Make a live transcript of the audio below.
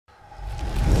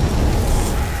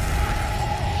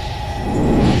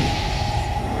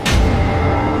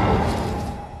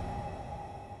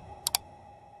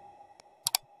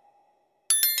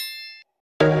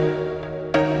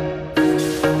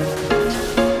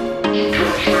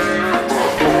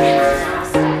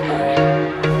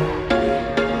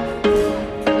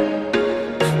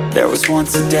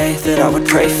once a day that I would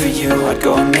pray for you. I'd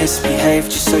go and misbehave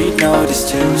just so you'd notice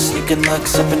too. Sneaking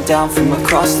looks up and down from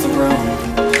across the room.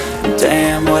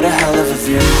 Damn, what a hell of a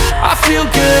view. I feel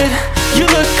good, you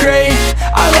look great,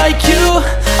 I like you,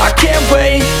 I can't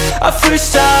wait. A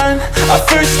first time, a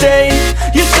first date,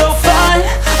 you're so fine,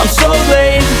 I'm so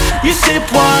late. You sip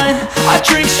wine, I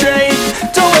drink straight.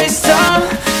 Don't waste time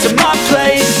to my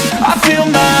place. I feel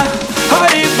my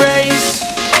heart erase.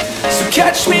 So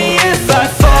catch me if I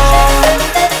fall.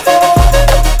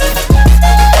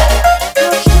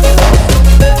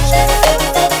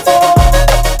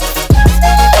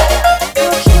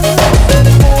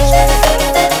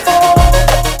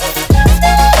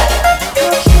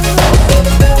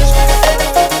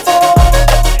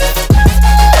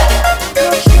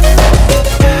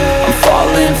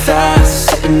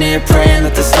 Praying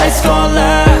that this night's gonna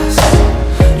last.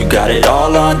 You got it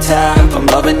all on tap, I'm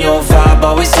loving your vibe,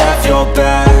 always have your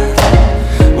back.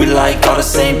 We like all the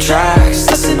same tracks,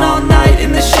 listen all night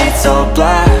in the sheets all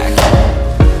black.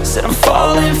 Said I'm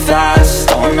falling fast,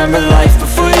 don't remember life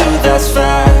before you, that's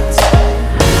fact.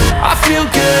 I feel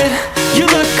good, you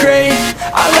look great,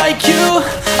 I like you,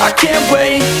 I can't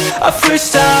wait. A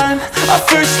first time, a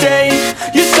first date,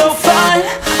 you're so fine,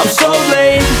 I'm so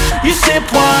late. You sip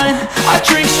wine, I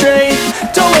drink straight.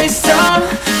 Don't waste time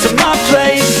to my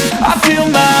place. I feel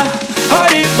my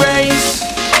heart erase.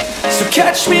 So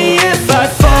catch me if I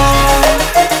fall.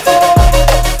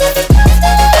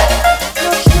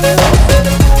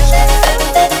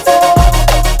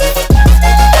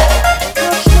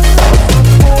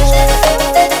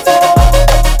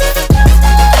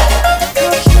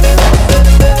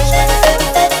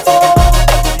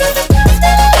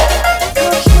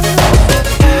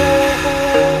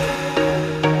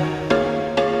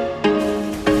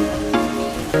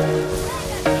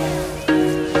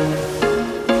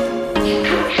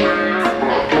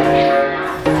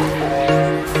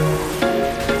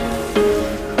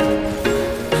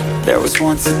 There was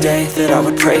once a day that I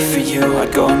would pray for you.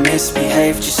 I'd go and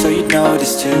misbehave just so you'd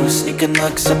notice too. Sneaking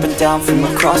looks up and down from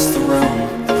across the room.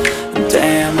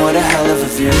 Damn, what a hell of a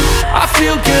view. I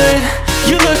feel good,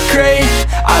 you look great,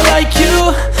 I like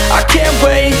you, I can't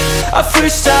wait. A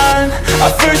first time, a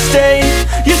first date,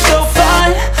 you're so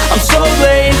fine, I'm so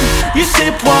late. You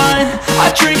sip wine,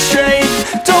 I drink straight.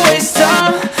 Don't waste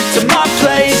time to my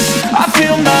place. I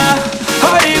feel my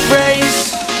heart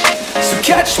erase. So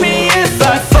catch me if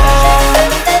I fall.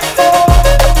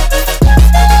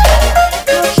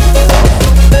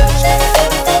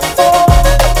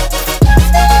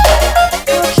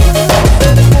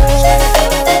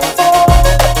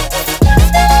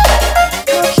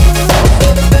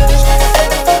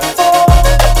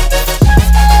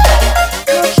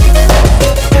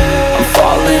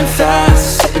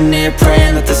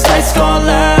 Praying that this night's gonna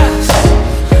last.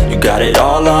 You got it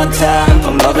all on tap,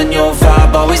 I'm loving your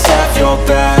vibe, always have your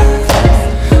back.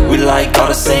 We like all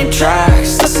the same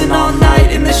tracks, listen all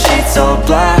night in the sheets all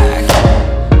black.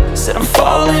 Said I'm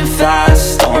falling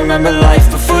fast, don't remember life